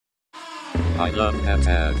I love that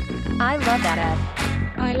ad. I love that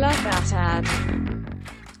ad. I love that ad.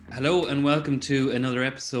 Hello and welcome to another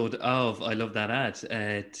episode of I Love That Ad.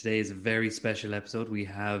 Today is a very special episode. We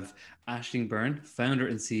have Aisling Byrne, founder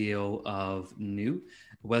and CEO of New.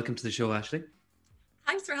 Welcome to the show, Aisling.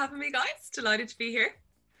 Thanks for having me, guys. Delighted to be here.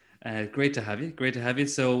 Great to have you. Great to have you.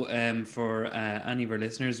 So for any of our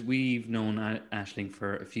listeners, we've known Aisling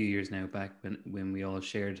for a few years now, back when we all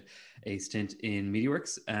shared a stint in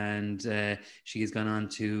MediaWorks, and she has gone on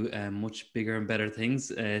to much bigger and better things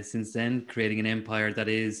since then, creating an empire that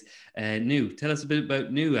is New. Tell us a bit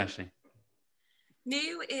about New, Aisling.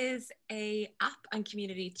 New is an app and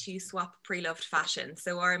community to swap pre-loved fashion.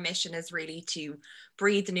 So our mission is really to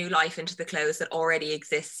breathe new life into the clothes that already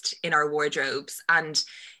exist in our wardrobes. And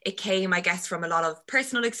it came, I guess, from a lot of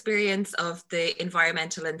personal experience of the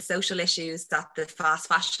environmental and social issues that the fast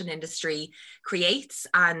fashion industry creates,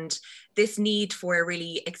 and this need for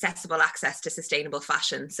really accessible access to sustainable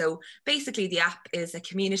fashion. So basically the app is a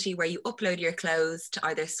community where you upload your clothes to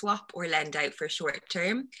either swap or lend out for short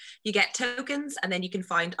term. You get tokens and then you can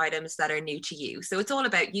find items that are new to you. So it's all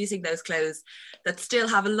about using those clothes that still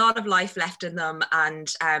have a lot of life left in them,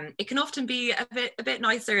 and it can often be a bit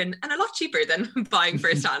nicer and a lot cheaper than buying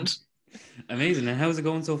firsthand. Amazing. And how's it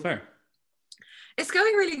going so far? It's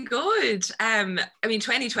going really good. I mean,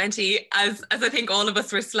 2020, as I think all of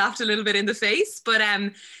us were slapped a little bit in the face, but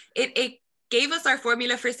it gave us our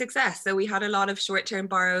formula for success. So we had a lot of short-term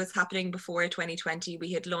borrows happening before 2020.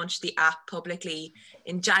 We had launched the app publicly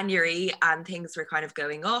in January and things were kind of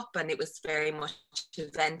going up, and it was very much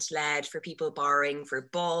event-led for people borrowing for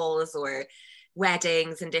balls or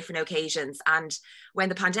weddings and different occasions. And when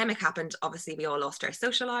the pandemic happened, obviously we all lost our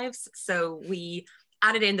social lives. So we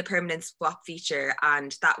added in the permanent swap feature,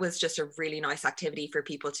 and that was just a really nice activity for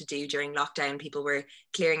people to do during lockdown. People were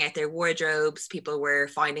clearing out their wardrobes, people were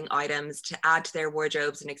finding items to add to their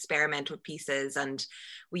wardrobes and experiment with pieces. And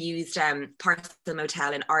we used Parcel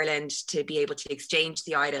Motel in Ireland to be able to exchange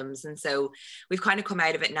the items. And so we've kind of come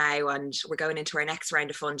out of it now, and we're going into our next round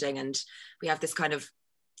of funding, and we have this kind of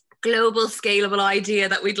global scalable idea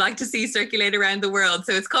that we'd like to see circulate around the world.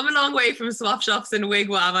 So it's come a long way from swap shops and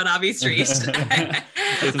Wigwam on Abbey Street.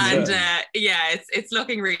 And it's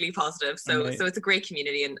looking really positive. So it's a great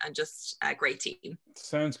community and just a great team.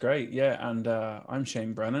 Sounds great. Yeah. And I'm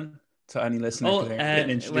Shane Brennan. To any listener, well,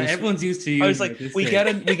 everyone's used to you. I was like, we get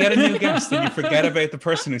a new guest, and you forget about the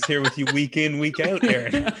person who's here with you week in, week out,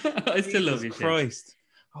 Aaron. I still love you, Christ.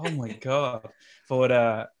 Oh my God. But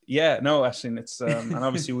Aisling, it's and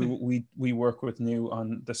obviously we work with New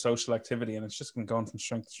on the social activity, and it's just been going from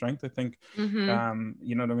strength to strength, I think. Mm-hmm.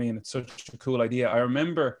 You know what I mean? It's such a cool idea. I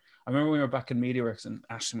remember when we were back in MediaWorks and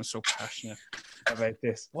Aisling was so passionate about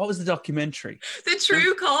this. What was the documentary? The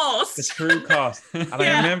True Cost. The True Cost. And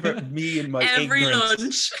I remember me and my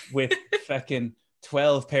ignorance with fucking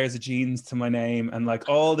 12 pairs of jeans to my name and like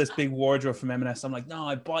all this big wardrobe from M&S. I'm like, no,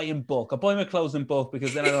 I buy in bulk. I buy my clothes in bulk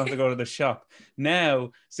because then I don't have to go to the shop.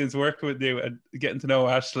 Now, since working with you and getting to know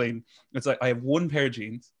Aisling, it's like I have one pair of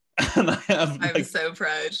jeans and I'm so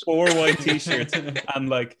proud. 4 white t-shirts and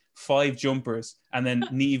like 5 jumpers. And then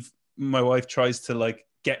Niamh, my wife, tries to like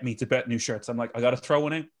get me to bet new shirts. I'm like, I got to throw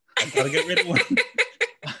one in. I got to get rid of one.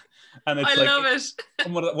 And it's love it.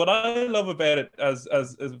 And what I love about it as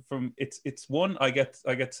from it's one, I get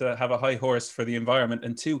to have a high horse for the environment,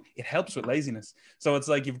 and 2, it helps with laziness. So it's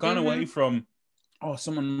like you've gone away from,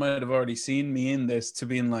 someone might have already seen me in this, to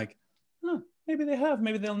being like, maybe they have,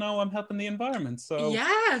 maybe they'll know I'm helping the environment. So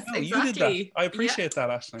yes, exactly. You did that. I appreciate that,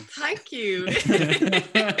 Aisling. Thank you.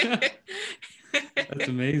 That's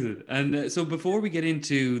amazing. And so before we get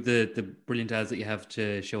into the brilliant ads that you have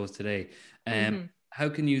to show us today, how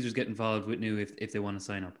can users get involved with New if they want to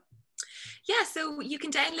sign up? Yeah, so you can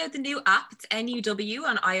download the New app. It's NUW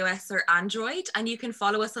on iOS or Android, and you can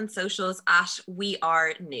follow us on socials at We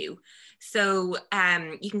Are New. So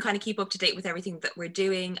you can kind of keep up to date with everything that we're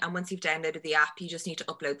doing. And once you've downloaded the app, you just need to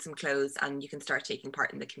upload some clothes and you can start taking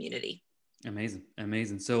part in the community.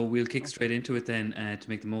 Amazing. So we'll kick straight into it then to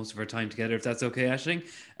make the most of our time together, if that's okay, Aisling.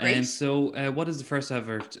 Great. So what is the first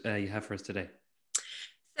advert you have for us today?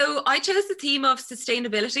 So I chose the theme of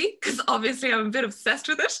sustainability because obviously I'm a bit obsessed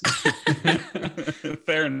with it.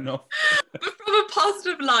 Fair enough. But from a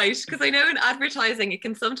positive light, because I know in advertising it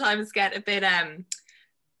can sometimes get a bit,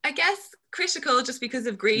 I guess, critical just because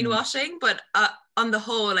of greenwashing. But on the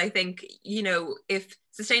whole, I think, if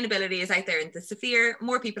sustainability is out there in the sphere,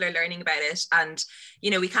 more people are learning about it. And,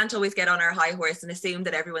 we can't always get on our high horse and assume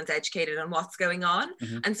that everyone's educated on what's going on.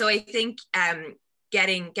 And so I think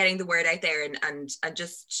getting the word out there and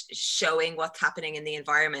just showing what's happening in the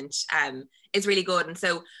environment is really good. And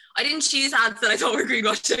so I didn't choose ads that I thought were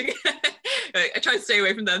greenwashing. I try to stay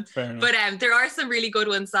away from them. But there are some really good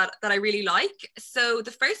ones that I really like. So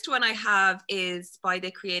the first one I have is by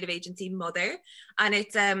the creative agency Mother, and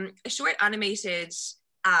it's a short animated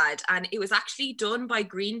ad, and it was actually done by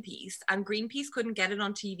Greenpeace, and Greenpeace couldn't get it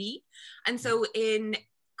on TV. And so in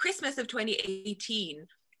Christmas of 2018,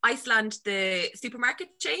 Iceland, the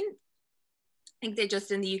supermarket chain, I think they're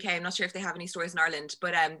just in the UK, I'm not sure if they have any stores in Ireland,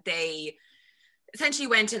 but they essentially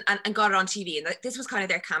went and got it on TV, and this was kind of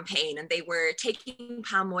their campaign, and they were taking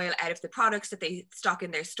palm oil out of the products that they stock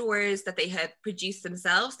in their stores that they had produced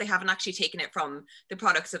themselves. They haven't actually taken it from the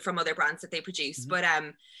products from other brands that they produce. But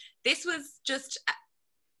this was just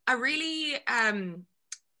a really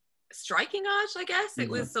striking ad, I guess. It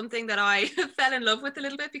was something that I fell in love with a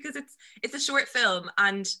little bit, because it's a short film,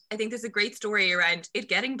 and I think there's a great story around it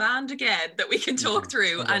getting banned again that we can talk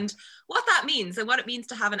through, and what that means, and what it means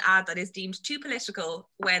to have an ad that is deemed too political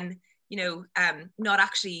when, you know, not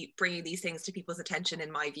actually bringing these things to people's attention,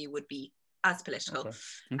 in my view, would be as political.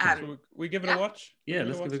 So we give it a watch? Yeah,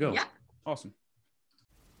 let's give it a go. Yeah. Awesome.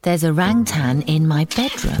 There's orangutan in my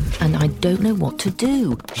bedroom and I don't know what to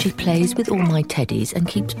do. She plays with all my teddies and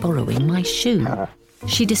keeps borrowing my shoe.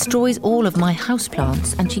 She destroys all of my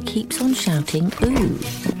houseplants and she keeps on shouting, ooh.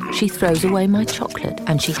 She throws away my chocolate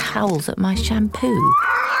and she howls at my shampoo.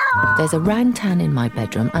 There's a orangutan in my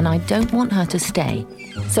bedroom and I don't want her to stay.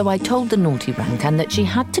 So I told the naughty orangutan that she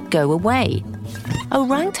had to go away.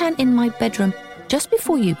 Orangutan in my bedroom, just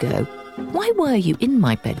before you go, why were you in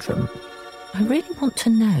my bedroom? I really want to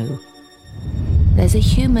know. There's a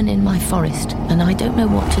human in my forest and I don't know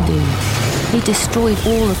what to do. He destroyed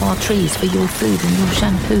all of our trees for your food and your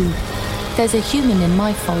shampoo. There's a human in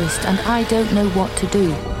my forest and I don't know what to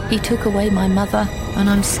do. He took away my mother and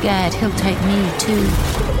I'm scared he'll take me too.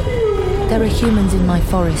 There are humans in my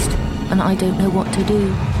forest and I don't know what to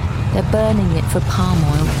do. They're burning it for palm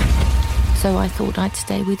oil. So I thought I'd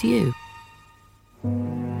stay with you.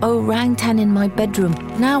 Orangutan in my bedroom,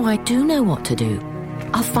 now I do know what to do.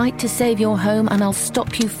 I'll fight to save your home and I'll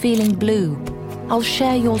stop you feeling blue. I'll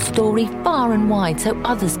share your story far and wide so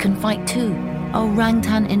others can fight too.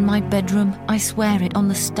 Orangutan in my bedroom, I swear it on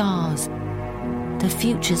the stars. The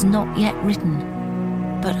future's not yet written,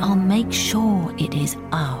 but I'll make sure it is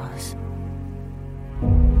ours.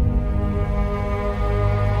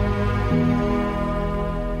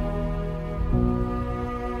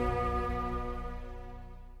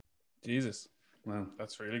 Jesus. Wow.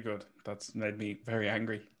 That's really good. That's made me very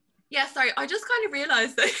angry. Yeah, sorry. I just kind of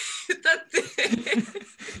realised that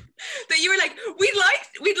that you were like,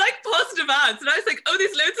 we'd like positive ads. And I was like, oh,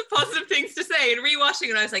 there's loads of positive things to say. And rewatching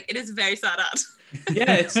it, I was like, it is a very sad ad.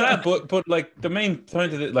 Yeah, it's sad, but like the main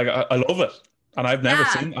point of it, like I love it. And I've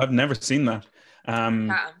never seen that.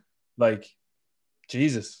 Like,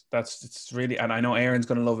 Jesus, it's really, and I know Aaron's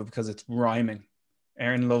gonna love it because it's rhyming.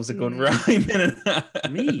 Aaron loves a good rhyme.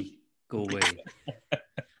 Me? Go away.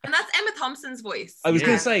 And that's Emma Thompson's voice. I was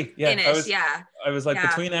going to say, yeah. In it, I was like,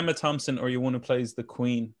 between Emma Thompson or you want to plays the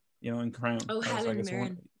Queen, you know, in Crown. Oh, Helen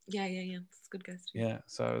Mirren. Yeah. It's a good guess. Yeah.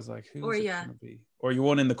 So I was like, who is it going to be? Or you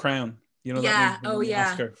won in the Crown. You know that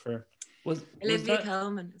Oscar for Olivia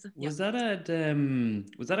Colman. Was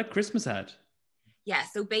that a Christmas ad? Yeah.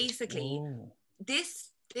 So basically,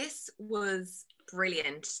 this was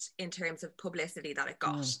brilliant in terms of publicity that it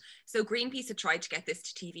got. So Greenpeace had tried to get this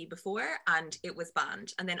to TV before and it was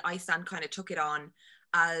banned, and then Iceland kind of took it on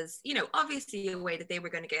as, you know, obviously a way that they were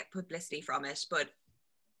going to get publicity from it, but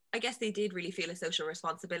I guess they did really feel a social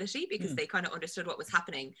responsibility because they kind of understood what was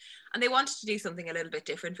happening and they wanted to do something a little bit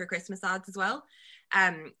different for Christmas ads as well.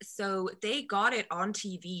 So they got it on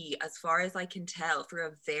TV, as far as I can tell, for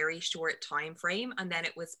a very short time frame, and then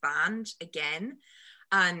it was banned again.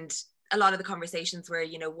 And a lot of the conversations were,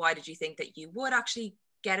 you know, why did you think that you would actually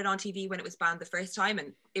get it on TV when it was banned the first time?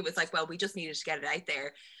 And it was like, well, we just needed to get it out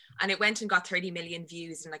there. And it went and got 30 million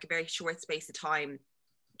views in like a very short space of time,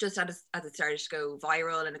 just as it started to go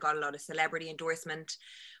viral, and it got a lot of celebrity endorsement.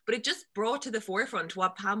 But it just brought to the forefront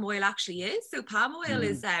what palm oil actually is. So palm oil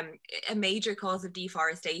is a major cause of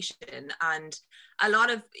deforestation, and a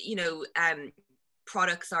lot of, you know,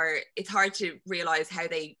 products it's hard to realize how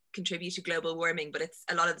they contribute to global warming, but it's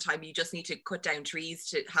a lot of the time you just need to cut down trees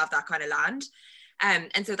to have that kind of land.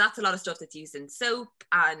 And so that's a lot of stuff that's used in soap,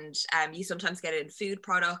 and you sometimes get it in food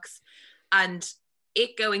products, and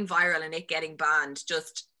it going viral and it getting banned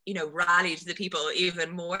just, you know, rallied the people even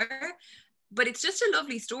more. But it's just a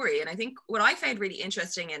lovely story. And I think what I found really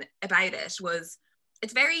interesting about it was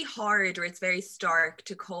it's very hard, or it's very stark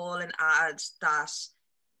to call an ad that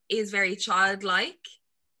is very childlike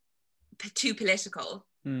too political,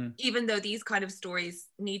 even though these kind of stories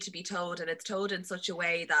need to be told, and it's told in such a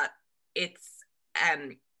way that it's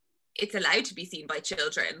allowed to be seen by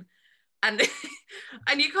children, and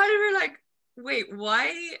and you kind of are like, wait,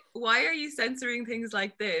 why are you censoring things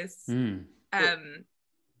like this?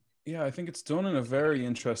 Yeah, I think it's done in a very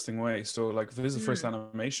interesting way. So like, if it is the first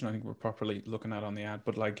animation I think we're properly looking at on the ad,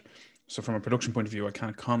 but like, so from a production point of view I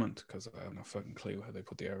can't comment because I have no fucking clue how they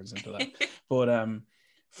put the hours into that. But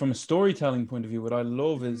from a storytelling point of view, what I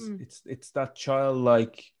love is it's that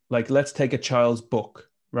childlike, like, let's take a child's book,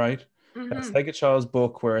 right? Let's take a child's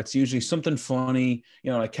book where it's usually something funny,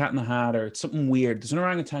 you know, like Cat in the Hat, or it's something weird. There's an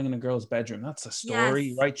orangutan in a girl's bedroom. That's a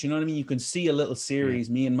story, right? You know what I mean? You can see a little series,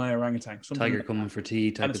 Me and My Orangutan. Tiger like coming for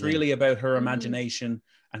tea. And it's really about her imagination,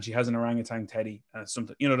 and she has an orangutan teddy and it's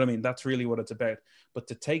something, you know what I mean? That's really what it's about. But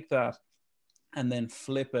to take that and then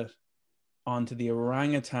flip it onto the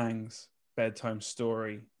orangutan's bedtime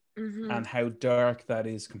story, and how dark that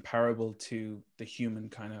is comparable to the human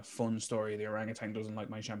kind of fun story. The orangutan doesn't like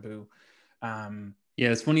my shampoo. Yeah,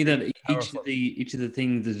 it's funny that each of the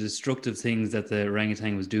things, the destructive things that the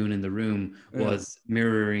orangutan was doing in the room was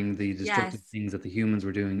mirroring the destructive things that the humans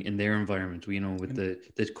were doing in their environment, you know, with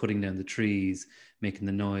the cutting down the trees, making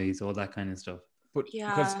the noise, all that kind of stuff. But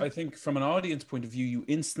because I think from an audience point of view,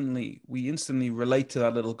 we instantly relate to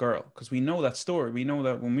that little girl, because we know that story. We know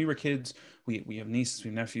that when we were kids, we have nieces, we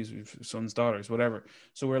have nephews, we have sons, daughters, whatever.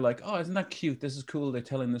 So we're like, oh, isn't that cute? This is cool. They're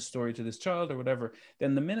telling this story to this child or whatever.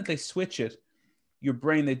 Then the minute they switch it, your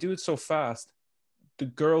brain, they do it so fast, the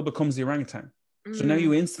girl becomes the orangutan. So now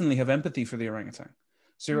you instantly have empathy for the orangutan.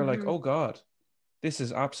 So you're like, oh God, this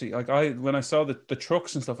is absolutely, like, when I saw the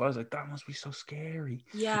trucks and stuff, I was like, that must be so scary.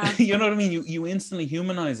 Yeah. You know what I mean? You instantly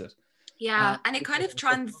humanize it. Yeah. And it kind of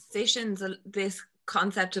transitions this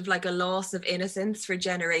concept of like a loss of innocence for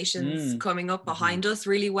generations coming up behind us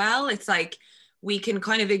really well. It's like, we can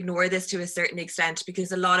kind of ignore this to a certain extent,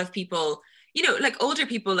 because a lot of people, you know, like older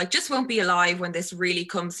people, like, just won't be alive when this really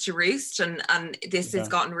comes to roost, and this has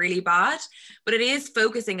gotten really bad. But it is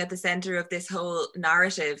focusing at the center of this whole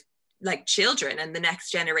narrative, like children and the next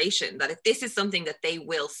generation, that if this is something that they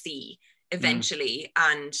will see eventually,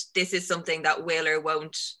 and this is something that will or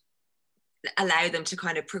won't allow them to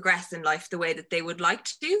kind of progress in life the way that they would like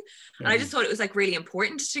to. And I just thought it was like really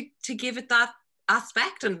important to give it that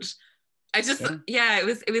aspect. And I just,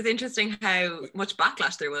 it was interesting how much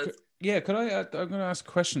backlash there was. Yeah, I'm going to ask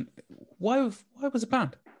a question. Why was it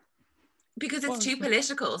banned? Because it's too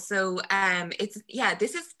political. So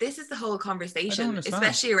this is the whole conversation,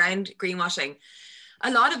 especially around greenwashing. A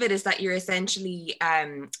lot of it is that you're essentially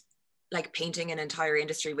like painting an entire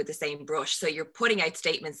industry with the same brush. So you're putting out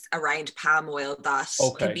statements around palm oil that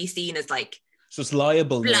can be seen as like, so it's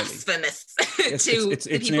liable, blasphemous to it's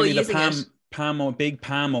the people using it. Big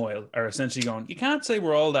palm oil are essentially going, you can't say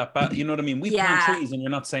we're all that bad. You know what I mean? We plant trees, and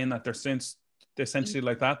you're not saying that they're essentially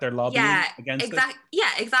like that. They're lobbying against it. Yeah,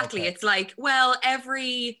 exactly. Okay. It's like, well,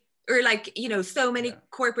 so many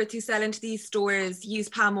corporates who sell into these stores use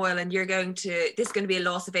palm oil, and this is going to be a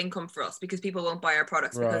loss of income for us because people won't buy our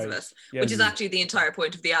products because of it, which is actually the entire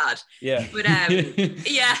point of the ad. Yeah. But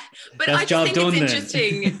but I just think it's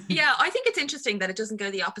interesting. I think it's interesting that it doesn't go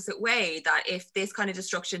the opposite way, that if this kind of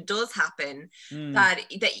destruction does happen, that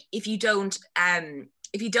if you don't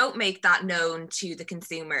make that known to the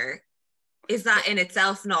consumer, is that in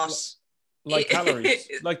itself not like calories,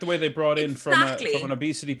 like the way they brought in from an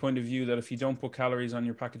obesity point of view, that if you don't put calories on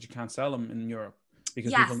your package, you can't sell them in Europe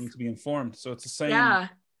because people need to be informed. So it's the same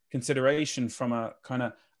consideration from a kind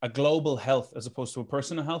of a global health as opposed to a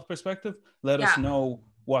personal health perspective. Let us know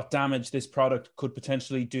what damage this product could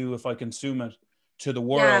potentially do if I consume it to the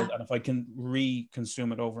world, and if I can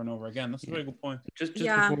re-consume it over and over again. That's a very good point. Just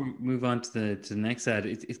before we move on to the next ad,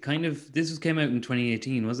 it's kind of, this came out in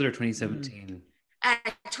 2018, was it, or 2017?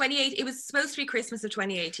 28. It was supposed to be Christmas of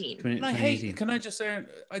 2018. Can I just say,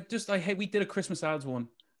 I hate, we did a Christmas ads one,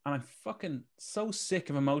 and I'm fucking so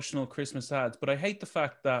sick of emotional Christmas ads, but I hate the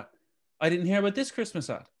fact that I didn't hear about this Christmas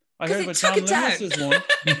ad. I heard about John Lewis's one,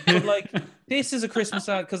 but like, this is a Christmas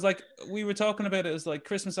ad, because like we were talking about it as like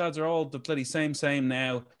Christmas ads are all the bloody same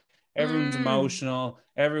now. Everyone's emotional,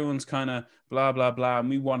 everyone's kind of blah blah blah,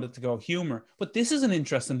 and we wanted to go humor. But this is an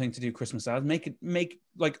interesting thing to do, Christmas ads. Make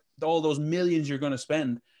like all those millions you're going to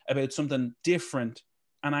spend about something different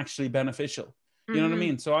and actually beneficial. You know what I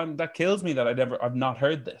mean? So that kills me that I've not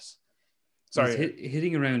heard this. Sorry,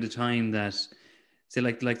 hitting around a time that, say,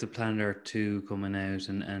 like the Planet Earth 2 coming out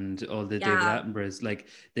and all the David Attenboroughs, like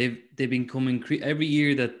they've been coming every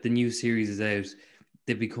year that the new series is out.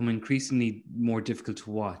 they become increasingly more difficult to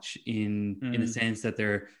watch in a sense that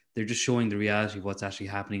they're just showing the reality of what's actually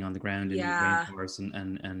happening on the ground in the rainforests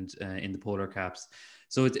and in the polar caps.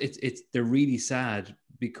 So it's they're really sad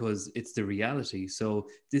because it's the reality. So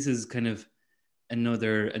this is kind of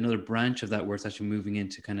another branch of that where it's actually moving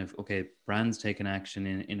into kind of, okay, brands taking action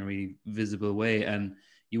in a really visible way, and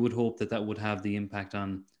you would hope that would have the impact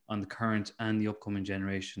on the current and the upcoming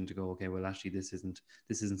generation to go, okay, well, actually this isn't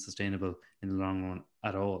sustainable in the long run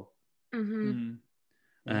at all.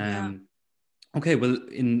 Okay, well,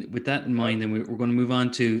 with that in mind, then we're going to move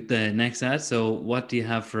on to the next ad. So what do you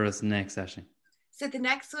have for us next, Aisling? So the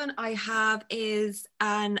next one I have is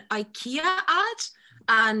an IKEA ad,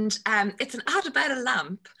 and it's an ad about a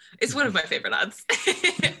lamp. It's one of my favorite ads.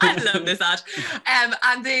 I love this ad.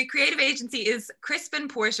 And the creative agency is Crispin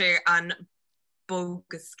Porter and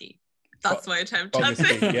Boguski. That's my attempt.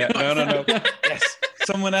 Boguski, yeah. No. Yes.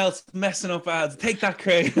 Someone else messing up ads. Take that,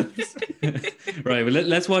 Craig. Right. Well,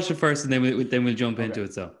 let's watch it first, and then we'll jump into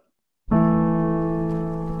it. So.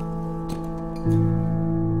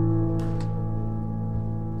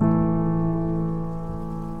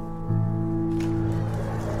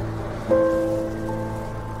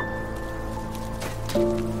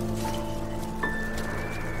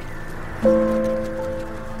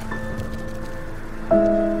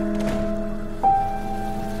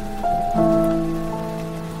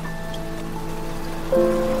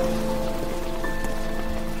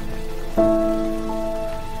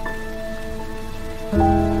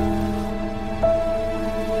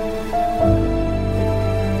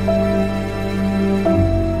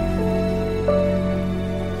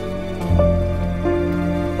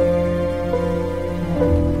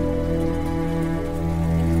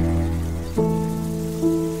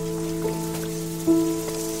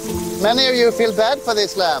 Many of you feel bad for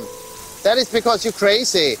this lamp. That is because you're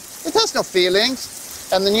crazy. It has no feelings,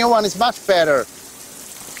 and the new one is much better.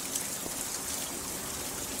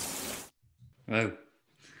 Wow.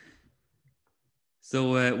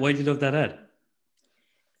 So why do you love that ad?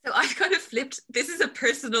 So I kind of flipped, this is a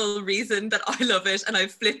personal reason that I love it, and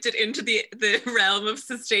I've flipped it into the realm of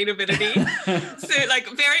sustainability. So like,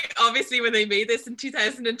 very obviously when they made this in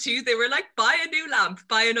 2002, they were like, buy a new lamp,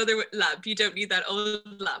 buy another lamp. You don't need that old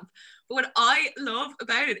lamp. But what I love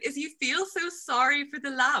about it is you feel so sorry for the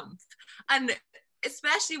lamp. And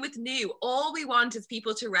especially with new, all we want is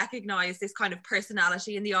people to recognize this kind of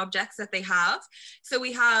personality in the objects that they have. So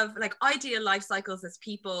we have like ideal life cycles as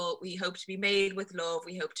people. We hope to be made with love.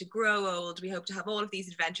 We hope to grow old. We hope to have all of these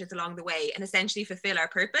adventures along the way and essentially fulfill our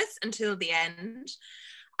purpose until the end.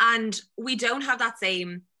 And we don't have that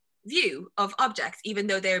same view of objects, even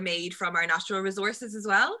though they're made from our natural resources as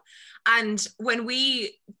well. And when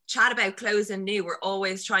we chat about clothes and new, we're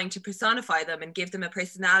always trying to personify them and give them a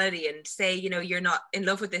personality and say, you know, you're not in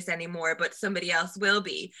love with this anymore, but somebody else will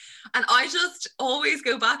be. And I just always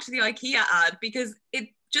go back to the IKEA ad because it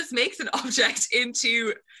just makes an object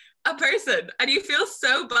into a person, and you feel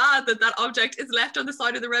so bad that that object is left on the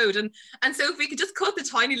side of the road. And so if we could just cut the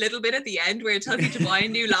tiny little bit at the end where it tells you to buy a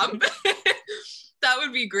new lamp, that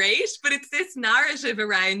would be great. But it's this narrative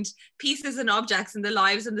around pieces and objects and the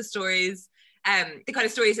lives and the stories, the kind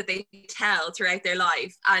of stories that they tell throughout their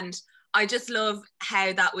life. And I just love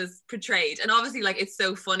how that was portrayed. And obviously, like, it's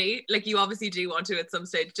so funny. Like, you obviously do want to at some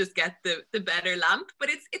stage just get the better lamp, but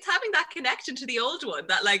it's having that connection to the old one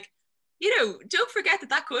that, like, you know, don't forget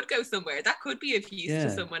that could go somewhere. That could be of use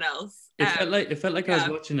to someone else. It felt like I was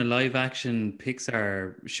watching a live action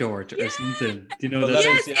Pixar short or something. Do you know that?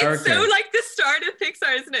 Yes, it's so like the start of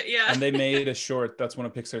Pixar, isn't it? Yeah. And they made a short. That's one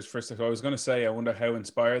of Pixar's first. I was going to say, I wonder how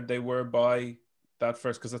inspired they were by that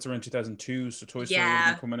first, because that's around 2002. So Toy Story would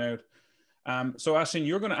have been coming out. So Aisling,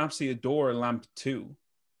 you're going to absolutely adore Lamp 2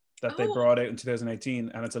 that they brought out in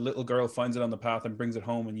 2018, and it's a little girl finds it on the path and brings it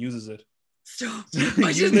home and uses it. Stop. You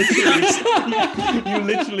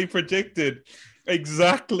literally predicted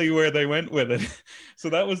exactly where they went with it. So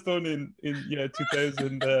that was done in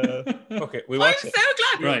 2000. Okay, we watched it. I'm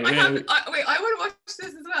so glad. Right. I want to watch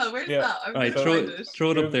this as well. Where's that? All right, throw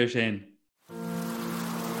it up there, Shane.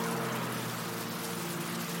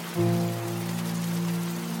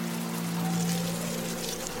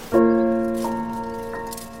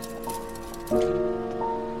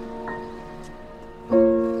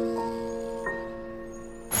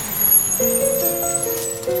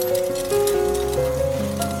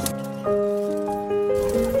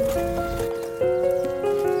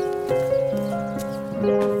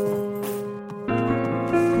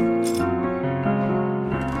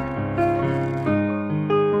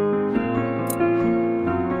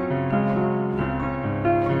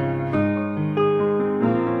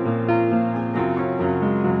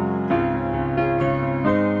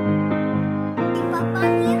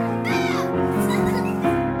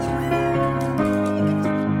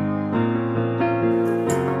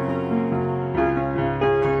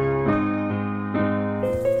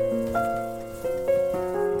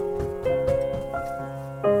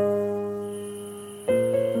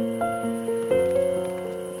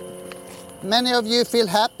 Many of you feel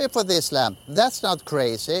happy for this lamp. That's not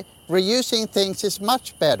crazy. Reusing things is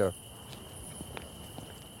much better.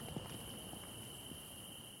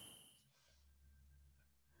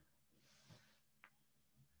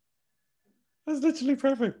 That's literally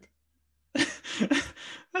perfect.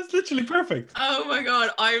 That's literally perfect. Oh my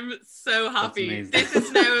God, I'm so happy. This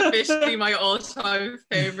is now officially my all-time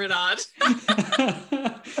favorite ad.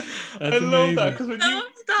 I love that because when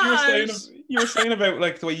you were saying about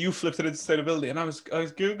like the way you flipped it into sustainability, and I was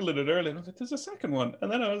googling it earlier, and I was like, "There's a second one," and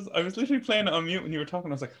then I was literally playing it on mute when you were talking.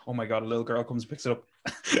 I was like, "Oh my God, a little girl comes and picks it up."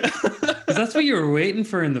 Because that's what you were waiting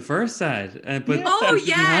for in the first ad, but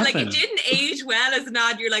like it didn't age well as an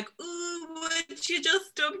ad. You're like, ooh, would you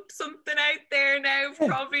just dump something out there now?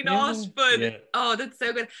 Probably not, but oh, that's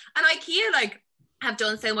so good. And IKEA like have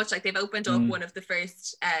done so much. Like they've opened up one of the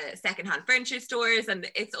first secondhand furniture stores, and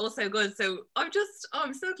it's also good. So I'm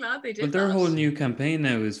so glad they did. But their whole new campaign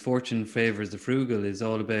now is "Fortune favors the frugal." Is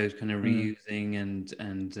all about kind of reusing and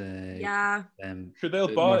sure they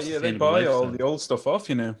buy all the old stuff off,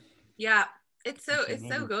 you know. Yeah, it's so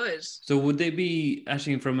good. So would they be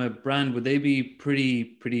actually from a brand? Would they be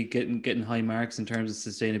pretty getting high marks in terms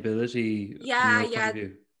of sustainability? Yeah,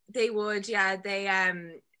 they would. Yeah,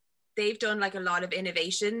 they've done like a lot of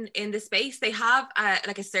innovation in the space. They have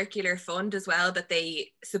like a circular fund as well that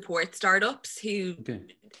they support startups who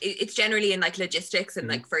it's generally in like logistics and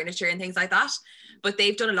like furniture and things like that, but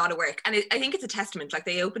they've done a lot of work. And I think it's a testament, like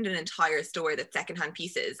they opened an entire store that's secondhand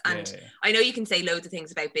pieces. And I know you can say loads of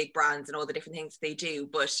things about big brands and all the different things they do,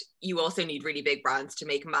 but you also need really big brands to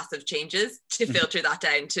make massive changes to filter that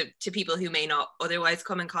down to people who may not otherwise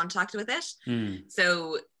come in contact with it.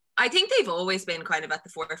 So I think they've always been kind of at the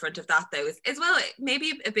forefront of that, though, as well.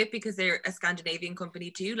 Maybe a bit because they're a Scandinavian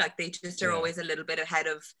company too. Like they just are always a little bit ahead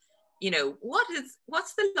of, you know,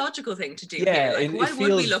 what's the logical thing to do here? Like, why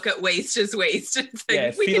would we look at waste as waste? It's like,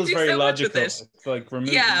 it feels very logical. It's like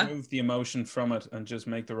remove the emotion from it and just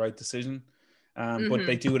make the right decision. But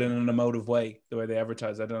they do it in an emotive way, the way they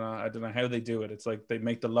advertise. I don't know how they do it. It's like they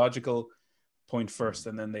make the logical point first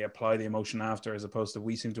and then they apply the emotion after, as opposed to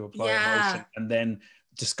we seem to apply emotion and then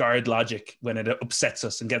discard logic when it upsets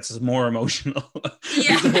us and gets us more emotional.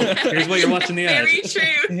 Here's what you're watching the ad. Very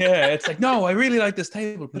true. Yeah, it's like, no, I really like this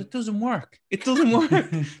table, but it doesn't work. It doesn't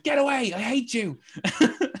work. Get away. I hate you.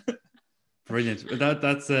 Brilliant.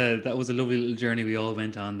 That was a lovely little journey we all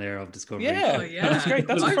went on there of discovery. That's great.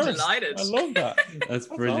 That's I'm delighted. I love that. That's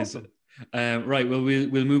brilliant. Awesome. Right. Well,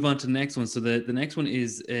 we'll move on to the next one. So the next one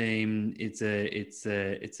is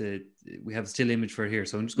we have a still image for it here.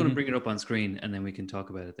 So I'm just going to bring it up on screen and then we can talk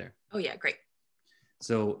about it there. Oh yeah, great.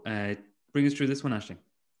 So bring us through this one, Aisling.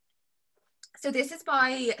 So this is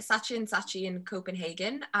by Saatchi & Saatchi in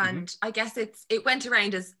Copenhagen, and I guess it went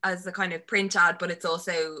around as a kind of print ad, but it's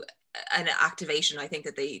also an activation, I think,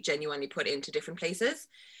 that they genuinely put into different places.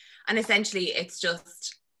 And essentially it's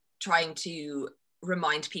just trying to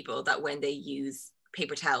remind people that when they use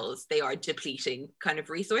paper towels, they are depleting kind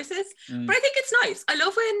of resources. But I think it's nice. I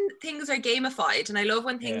love when things are gamified, and I love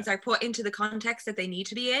when things are put into the context that they need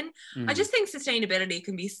to be in. I just think sustainability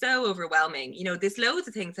can be so overwhelming. You know, there's loads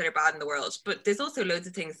of things that are bad in the world, but there's also loads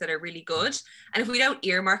of things that are really good. And if we don't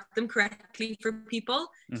earmark them correctly for people,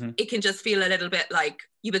 it can just feel a little bit like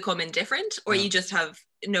you become indifferent, or you just have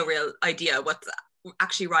no real idea what's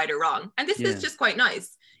actually right or wrong. And this is just quite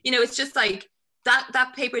nice. You know, it's just like,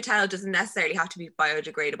 that paper towel doesn't necessarily have to be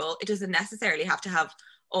biodegradable. It doesn't necessarily have to have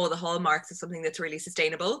all the hallmarks of something that's really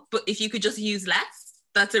sustainable. But if you could just use less,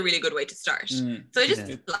 that's a really good way to start. So I just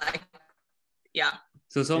like,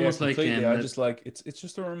 So it's almost like I just like it's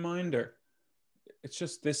just a reminder. It's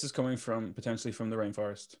just, this is coming from potentially from the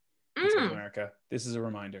rainforest in South America. This is a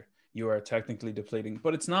reminder. You are technically depleting,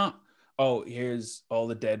 but it's not, oh, here's all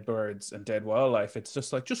the dead birds and dead wildlife. It's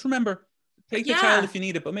just like, just remember, take the towel if you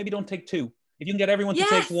need it, but maybe don't take two. If you can get everyone to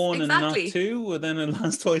take one and not two, well, then it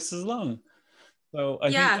lasts twice as long. So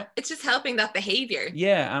I think, it's just helping that behavior.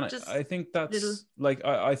 Yeah, and I think that's like,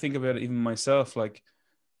 I think about it even myself, like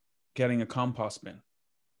getting a compost bin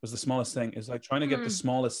was the smallest thing. It's like trying to get the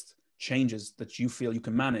smallest changes that you feel you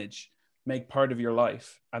can manage, make part of your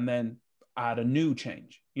life, and then add a new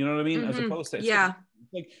change. You know what I mean? As opposed to it's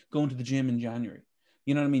like going to the gym in January.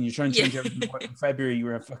 You know what I mean? You're trying to change everything. In February, you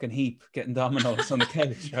were a fucking heap getting dominoes on the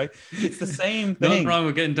couch, right? It's the same thing. Nothing wrong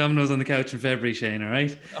with getting dominoes on the couch in February, Shane, all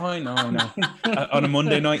right? I know. On a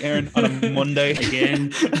Monday night, Aaron. On a Monday.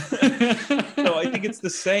 Again. So I think it's the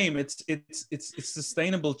same. It's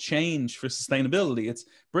sustainable change for sustainability. It's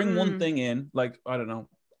bring one thing in, like, I don't know,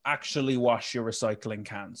 actually wash your recycling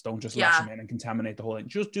cans. Don't just lash them in and contaminate the whole thing.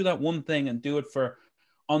 Just do that one thing and do it for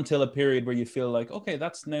until a period where you feel like, okay,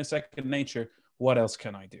 that's now second nature. What else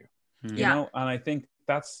can I do? You know? And I think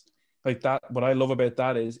that's like that. What I love about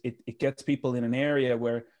that is it gets people in an area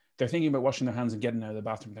where they're thinking about washing their hands and getting out of the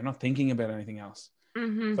bathroom. They're not thinking about anything else.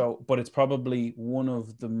 So, but it's probably one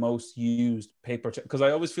of the most used paper, because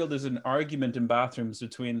I always feel there's an argument in bathrooms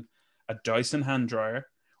between a Dyson hand dryer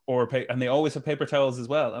and they always have paper towels as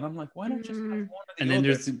well. And I'm like, why not just have one or the and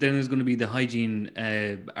other? then there's going to be the hygiene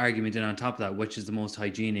argument in on top of that, which is the most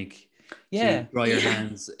hygienic. Yeah, to dry your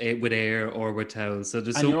hands with air or with towels. So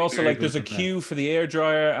there's, and you're also like, there's a queue for the air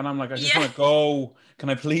dryer, and I'm like, I just want to go. Can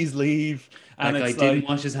I please leave? And that it's guy didn't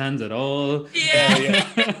wash his hands at all. He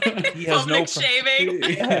has public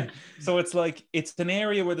shaming. So it's like, it's an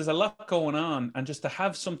area where there's a lot going on, and just to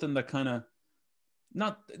have something that kind of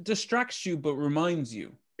not distracts you but reminds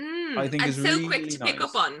you, I think is really quick to pick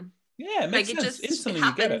up on. Yeah, it makes sense. Just instantly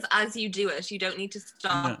happens you get it as you do it. You don't need to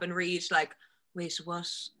stop and read like, wait, what?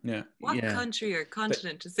 What country or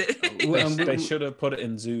continent is it? They should have put it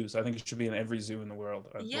in zoos. I think it should be in every zoo in the world.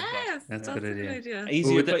 Yes, that's a good idea.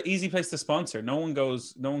 Easy place to sponsor. No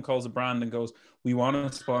one calls a brand and goes, we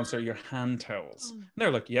want to sponsor your hand towels. And they're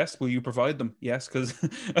like, yes, will you provide them? Yes, because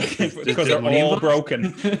they're all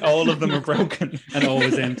broken. All of them are broken and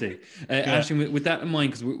always empty. Actually, with that in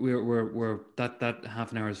mind, because we're that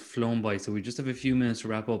half an hour has flown by, so we just have a few minutes to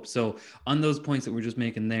wrap up. So on those points that we're just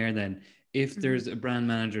making there, then, if there's a brand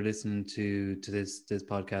manager listening to this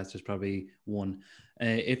podcast, there's probably one.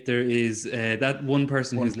 If there is that one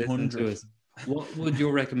person who's listening to us, what would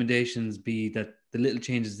your recommendations be that the little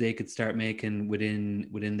changes they could start making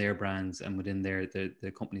within their brands and within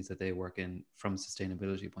the companies that they work in from a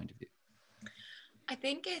sustainability point of view? I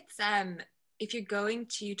think it's if you're going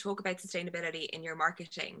to talk about sustainability in your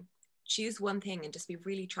marketing, choose one thing and just be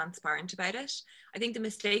really transparent about it. I think the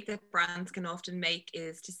mistake that brands can often make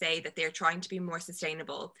is to say that they're trying to be more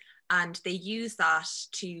sustainable, and they use that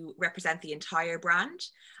to represent the entire brand.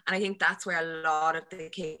 And I think that's where a lot of the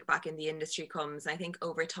kickback in the industry comes. And I think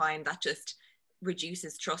over time that just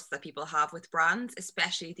reduces trust that people have with brands,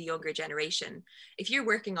 especially the younger generation. If you're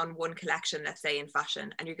working on one collection, let's say in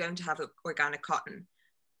fashion, and you're going to have organic cotton,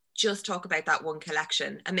 just talk about that one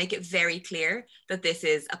collection and make it very clear that this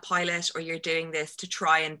is a pilot, or you're doing this to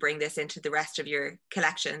try and bring this into the rest of your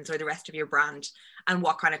collections or the rest of your brand, and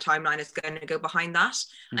what kind of timeline is going to go behind that.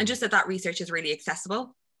 And just that research is really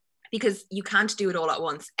accessible, because you can't do it all at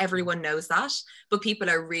once. Everyone knows that, but people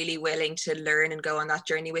are really willing to learn and go on that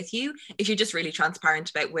journey with you if you're just really transparent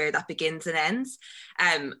about where that begins and ends.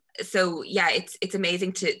 So yeah, it's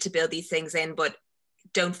amazing to build these things in, but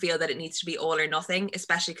don't feel that it needs to be all or nothing,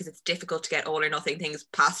 especially because it's difficult to get all or nothing things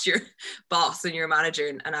past your boss and your manager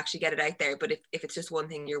and actually get it out there. But if it's just one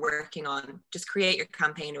thing you're working on, just create your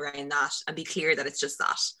campaign around that and be clear that it's just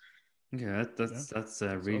that. Yeah, that's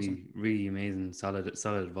really awesome. Really amazing, solid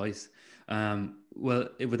advice. Well,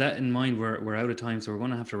 with that in mind, we're out of time, so we're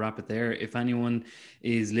going to have to wrap it there. If anyone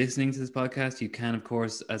is listening to this podcast, you can, of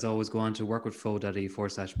course, as always, go on to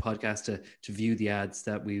workwithfo.ie/podcast to view the ads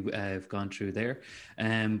that we have gone through there.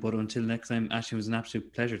 But until next time, Aisling, it was an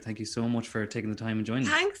absolute pleasure. Thank you so much for taking the time and joining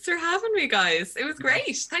us. Thanks for having me, guys. It was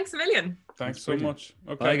great. Thanks a million. Thanks so much.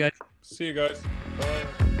 Okay. Bye, guys. See you guys.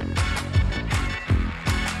 Bye.